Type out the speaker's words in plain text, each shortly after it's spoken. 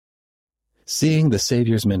Seeing the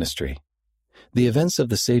Savior's Ministry. The events of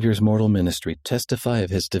the Savior's mortal ministry testify of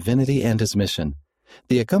his divinity and his mission.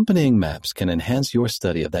 The accompanying maps can enhance your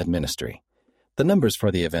study of that ministry. The numbers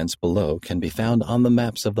for the events below can be found on the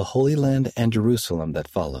maps of the Holy Land and Jerusalem that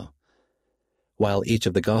follow. While each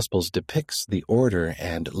of the Gospels depicts the order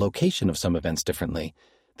and location of some events differently,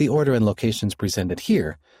 the order and locations presented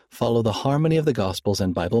here follow the harmony of the Gospels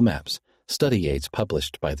and Bible maps, study aids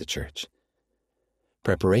published by the Church.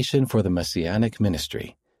 Preparation for the Messianic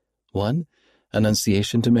Ministry. 1.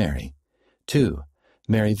 Annunciation to Mary. 2.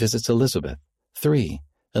 Mary visits Elizabeth. 3.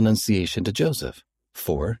 Annunciation to Joseph.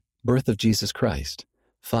 4. Birth of Jesus Christ.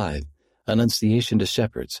 5. Annunciation to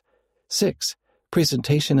shepherds. 6.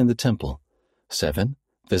 Presentation in the temple. 7.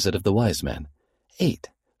 Visit of the wise men. 8.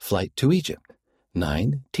 Flight to Egypt.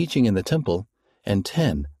 9. Teaching in the temple. And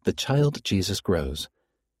 10. The child Jesus grows.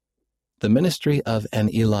 The ministry of an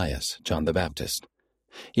Elias, John the Baptist.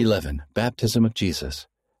 11. Baptism of Jesus.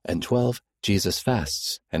 And 12. Jesus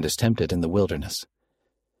fasts and is tempted in the wilderness.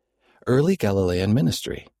 Early Galilean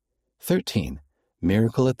ministry. 13.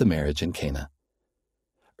 Miracle at the marriage in Cana.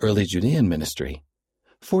 Early Judean ministry.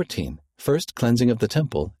 14. First cleansing of the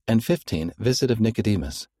temple, and 15. Visit of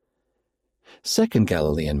Nicodemus. Second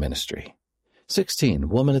Galilean ministry. 16.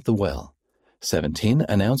 Woman at the well. 17.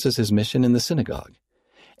 Announces his mission in the synagogue.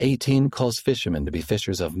 18. Calls fishermen to be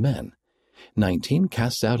fishers of men. 19.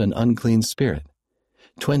 Casts out an unclean spirit.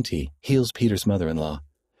 20. Heals Peter's mother-in-law.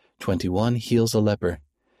 21. Heals a leper.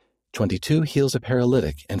 22. Heals a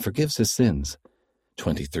paralytic and forgives his sins.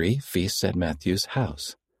 23. Feasts at Matthew's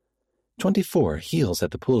house. 24. Heals at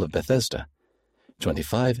the pool of Bethesda.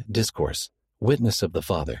 25. Discourse, witness of the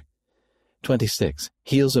Father. 26.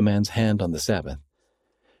 Heals a man's hand on the Sabbath.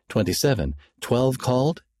 27. 12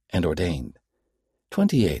 called and ordained.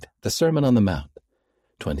 28. The Sermon on the Mount.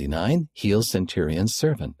 29. Heals centurion's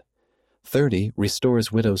servant. 30.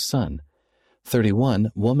 Restores widow's son.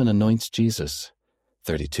 31. Woman anoints Jesus.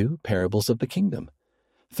 32. Parables of the kingdom.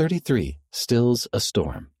 33. Stills a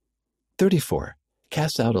storm. 34.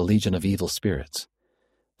 Casts out a legion of evil spirits.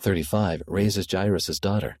 35. Raises Jairus'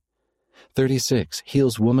 daughter. 36.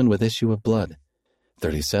 Heals woman with issue of blood.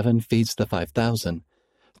 37. Feeds the 5,000.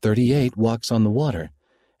 38. Walks on the water.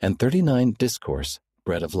 And 39. Discourse,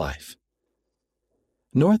 bread of life.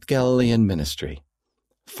 North Galilean ministry.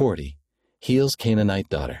 40. Heals Canaanite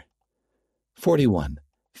daughter. 41.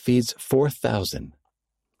 Feeds 4,000.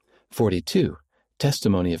 42.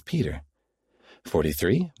 Testimony of Peter.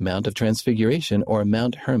 43. Mount of Transfiguration, or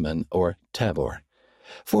Mount Hermon, or Tabor.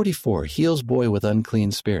 44. Heals boy with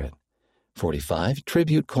unclean spirit. 45.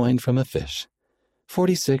 Tribute coined from a fish.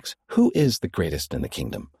 46. Who is the greatest in the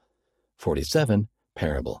kingdom? 47.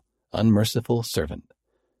 Parable, unmerciful servant.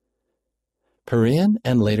 Perean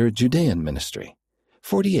and later Judean ministry.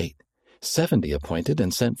 48. 70 appointed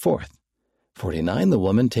and sent forth. 49. The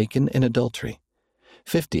woman taken in adultery.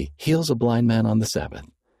 50. Heals a blind man on the Sabbath.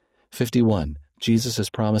 51. Jesus'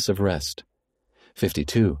 promise of rest.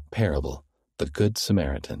 52. Parable, the Good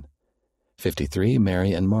Samaritan. 53.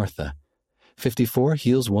 Mary and Martha. 54.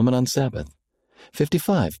 Heals woman on Sabbath.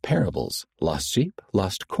 55. Parables, lost sheep,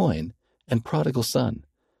 lost coin, and prodigal son.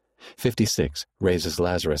 56. Raises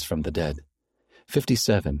Lazarus from the dead.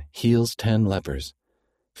 57. Heals 10 lepers.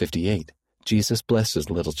 58. Jesus blesses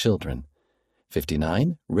little children.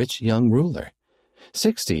 59. Rich young ruler.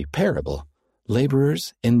 60. Parable,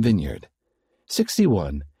 laborers in vineyard.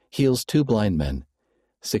 61. Heals 2 blind men.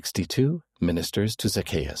 62. Ministers to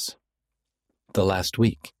Zacchaeus. The last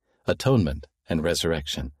week, atonement and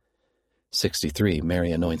resurrection. 63.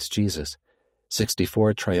 Mary anoints Jesus.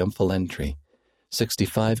 64. Triumphal entry.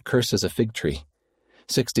 65. Curses a fig tree.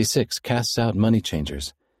 66. Casts out money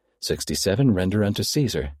changers. 67. Render unto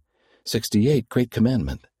Caesar. 68. Great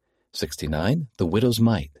commandment. 69. The widow's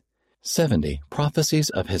mite. 70. Prophecies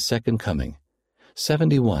of his second coming.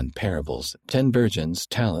 71. Parables, 10 virgins,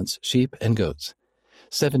 talents, sheep, and goats.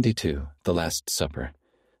 72. The Last Supper.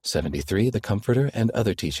 73. The Comforter and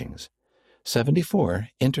other teachings. 74.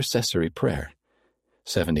 Intercessory prayer.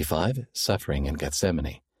 75. Suffering in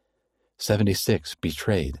Gethsemane. 76.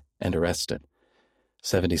 Betrayed and arrested.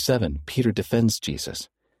 77. Peter defends Jesus.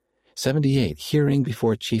 78. Hearing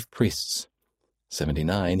before chief priests.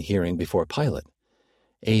 79. Hearing before Pilate.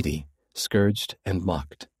 80. Scourged and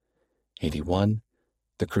mocked. 81.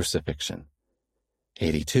 The crucifixion.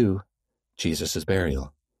 82. Jesus'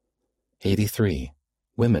 burial. 83.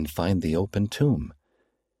 Women find the open tomb.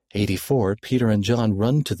 84. Peter and John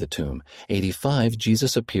run to the tomb. 85.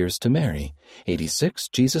 Jesus appears to Mary. 86.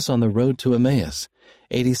 Jesus on the road to Emmaus.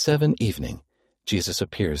 87. Evening. Jesus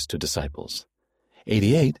appears to disciples.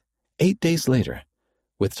 88. 8 days later,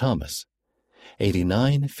 with Thomas.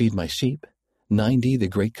 89, Feed My Sheep, 90, The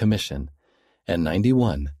Great Commission, and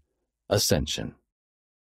 91, Ascension.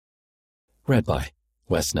 Read by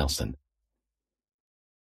Wes Nelson.